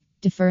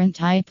Different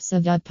types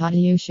of dupatta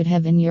you should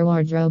have in your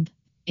wardrobe.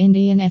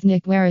 Indian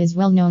ethnic wear is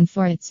well known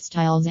for its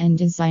styles and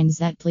designs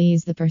that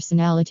please the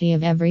personality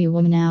of every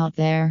woman out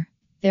there.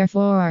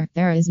 Therefore,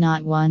 there is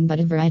not one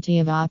but a variety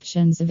of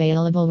options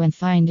available when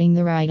finding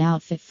the right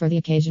outfit for the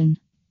occasion.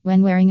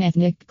 When wearing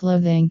ethnic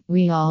clothing,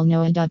 we all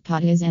know a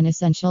dupatta is an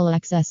essential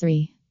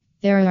accessory.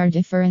 There are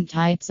different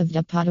types of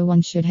dupatta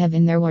one should have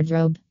in their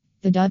wardrobe.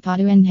 The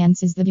dupatta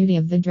enhances the beauty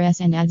of the dress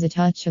and adds a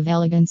touch of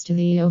elegance to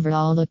the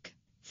overall look.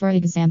 For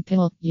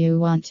example, you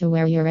want to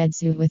wear your red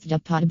suit with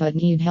dupatta but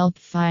need help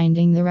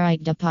finding the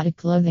right dupatta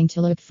clothing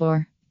to look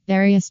for.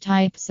 Various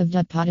types of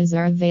dupattas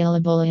are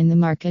available in the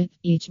market,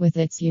 each with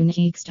its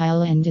unique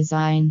style and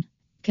design.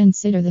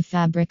 Consider the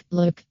fabric,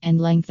 look, and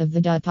length of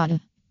the dupatta.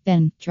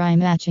 Then, try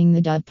matching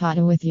the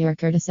dupatta with your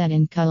curtain set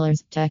in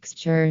colors,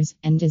 textures,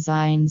 and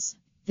designs.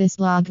 This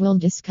blog will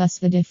discuss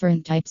the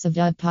different types of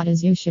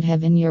dupattas you should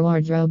have in your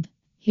wardrobe.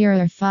 Here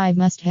are 5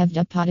 must-have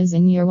dupattas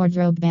in your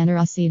wardrobe.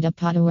 Banarasi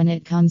dupatta. When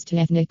it comes to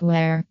ethnic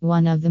wear,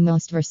 one of the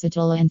most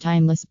versatile and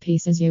timeless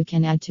pieces you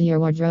can add to your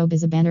wardrobe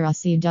is a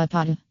Banarasi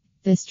dupatta.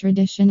 This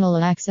traditional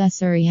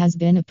accessory has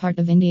been a part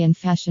of Indian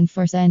fashion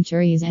for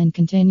centuries and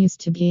continues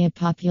to be a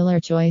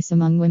popular choice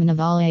among women of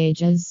all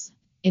ages.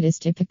 It is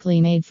typically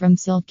made from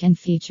silk and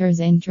features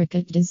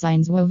intricate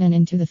designs woven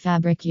into the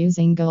fabric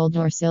using gold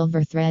or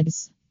silver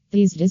threads.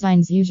 These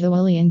designs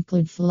usually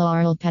include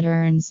floral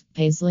patterns,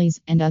 paisleys,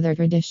 and other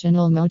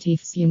traditional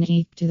motifs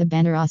unique to the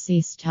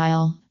Banarasi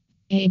style.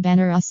 A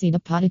Banarasi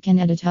dupatta can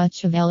add a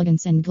touch of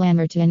elegance and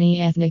glamour to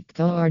any ethnic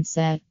Co-Ord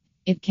set.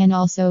 It can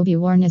also be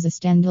worn as a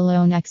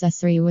standalone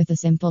accessory with a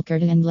simple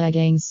curtain and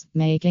leggings,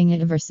 making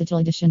it a versatile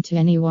addition to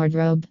any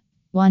wardrobe.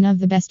 One of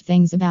the best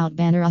things about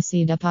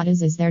Banarasi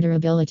dupattas is their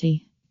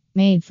durability.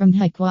 Made from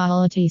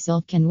high-quality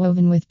silk and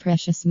woven with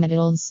precious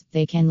metals,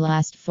 they can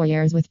last for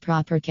years with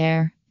proper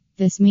care.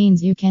 This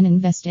means you can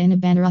invest in a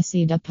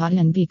Banarasi dupatta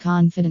and be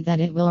confident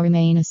that it will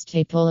remain a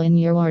staple in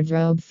your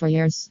wardrobe for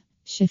years.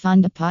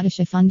 Chiffon dupatta.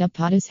 Chiffon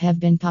dupattas have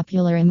been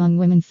popular among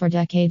women for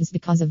decades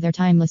because of their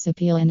timeless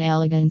appeal and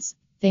elegance.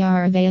 They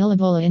are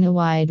available in a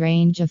wide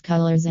range of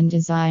colors and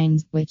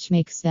designs, which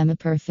makes them a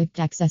perfect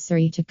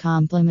accessory to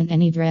complement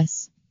any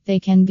dress. They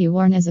can be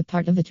worn as a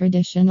part of a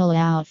traditional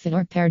outfit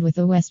or paired with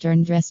a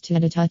Western dress to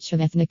add a touch of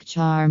ethnic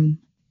charm.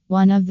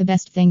 One of the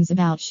best things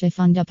about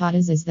chiffon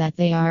dupattas is that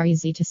they are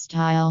easy to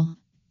style.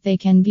 They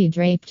can be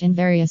draped in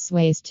various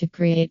ways to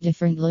create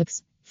different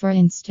looks. For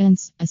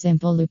instance, a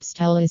simple loop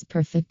style is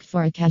perfect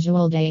for a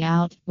casual day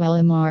out, while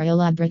a more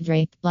elaborate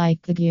drape,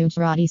 like the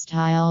Gujarati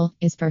style,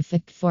 is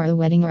perfect for a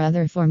wedding or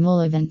other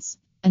formal events.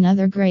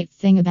 Another great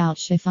thing about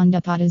chiffon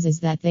dupattas is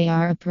that they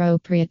are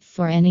appropriate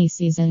for any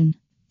season.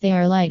 They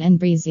are light and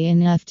breezy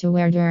enough to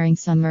wear during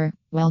summer,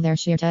 while their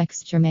sheer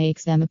texture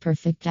makes them a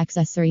perfect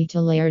accessory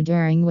to layer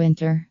during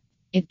winter.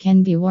 It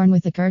can be worn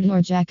with a curtain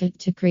or jacket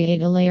to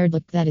create a layered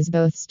look that is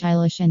both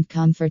stylish and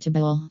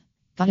comfortable.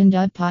 Cotton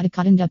dupatta.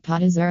 Cotton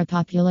dupattas are a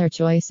popular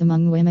choice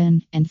among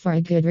women, and for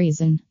a good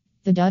reason.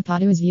 The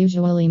dupatta is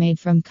usually made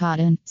from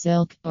cotton,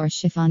 silk, or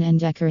chiffon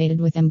and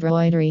decorated with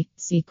embroidery,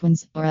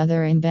 sequins, or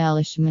other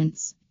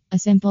embellishments. A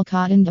simple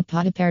cotton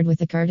dupatta paired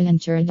with a curtain and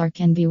churidar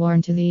can be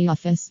worn to the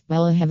office,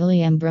 while a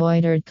heavily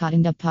embroidered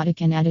cotton dupatta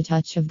can add a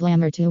touch of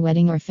glamour to a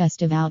wedding or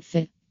festive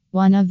outfit.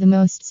 One of the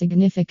most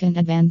significant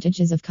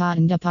advantages of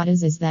cotton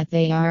dupattas is that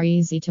they are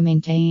easy to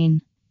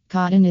maintain.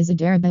 Cotton is a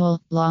durable,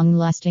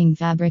 long-lasting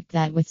fabric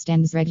that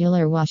withstands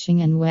regular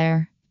washing and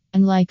wear.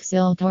 Unlike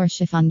silk or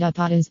chiffon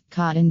dupattas,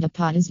 cotton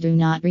dupattas do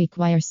not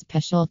require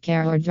special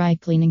care or dry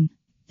cleaning.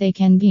 They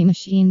can be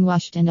machine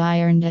washed and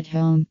ironed at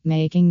home,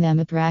 making them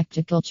a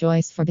practical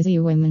choice for busy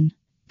women.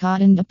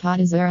 Cotton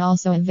dupattas are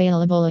also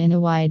available in a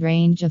wide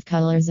range of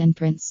colors and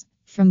prints.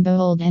 From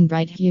bold and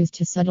bright hues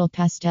to subtle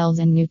pastels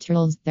and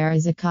neutrals, there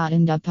is a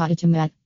cotton dupatta to match.